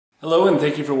Hello and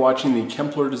thank you for watching the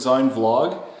Kempler design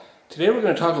vlog. Today we're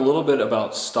going to talk a little bit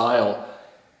about style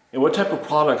and what type of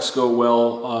products go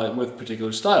well with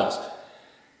particular styles.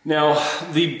 Now,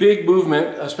 the big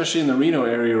movement, especially in the Reno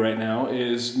area right now,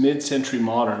 is mid-century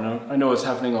modern. Now, I know it's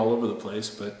happening all over the place,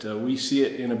 but we see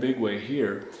it in a big way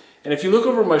here. And if you look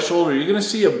over my shoulder, you're going to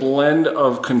see a blend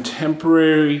of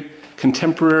contemporary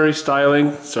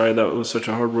styling. Sorry, that was such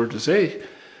a hard word to say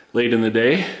late in the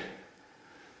day.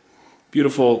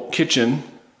 Beautiful kitchen,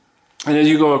 and as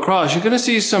you go across, you're going to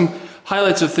see some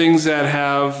highlights of things that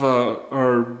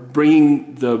are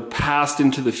bringing the past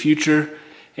into the future,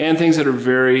 and things that are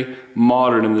very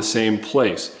modern in the same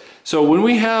place. So when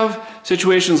we have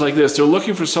situations like this, they're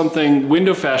looking for something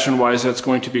window fashion wise that's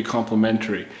going to be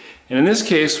complementary. And in this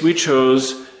case, we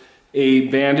chose a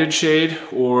banded shade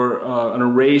or an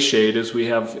array shade, as we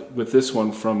have with this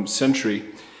one from Century.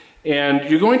 And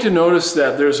you're going to notice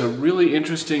that there's a really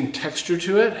interesting texture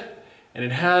to it, and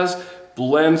it has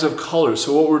blends of colors.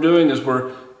 So what we're doing is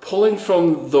we're pulling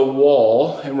from the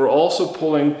wall, and we're also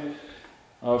pulling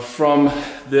from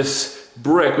this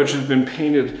brick, which has been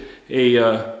painted a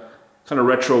kind of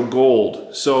retro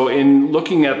gold. So in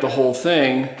looking at the whole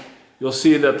thing, you'll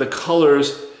see that the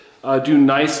colors do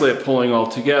nicely at pulling all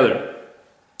together.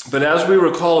 But as we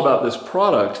recall about this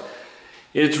product,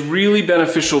 it's really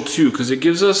beneficial too, because it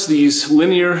gives us these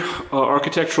linear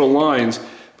architectural lines,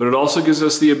 but it also gives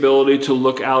us the ability to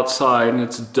look outside, and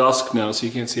it's dusk now so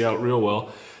you can't see out real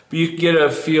well, but you can get a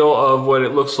feel of what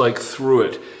it looks like through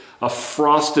it, a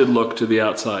frosted look to the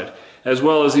outside, as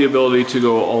well as the ability to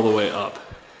go all the way up.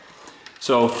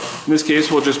 So in this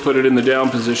case, we'll just put it in the down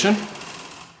position,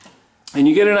 and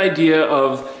you get an idea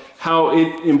of how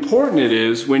important it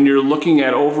is when you're looking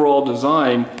at overall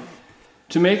design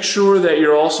to make sure that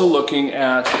you're also looking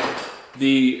at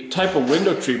the type of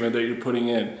window treatment that you're putting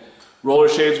in. Roller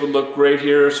shades would look great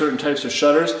here, certain types of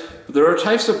shutters, but there are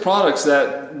types of products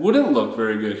that wouldn't look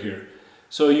very good here.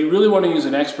 So you really want to use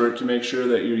an expert to make sure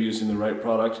that you're using the right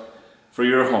product for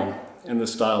your home and the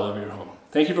style of your home.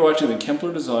 Thank you for watching the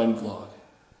Kempler Design Vlog.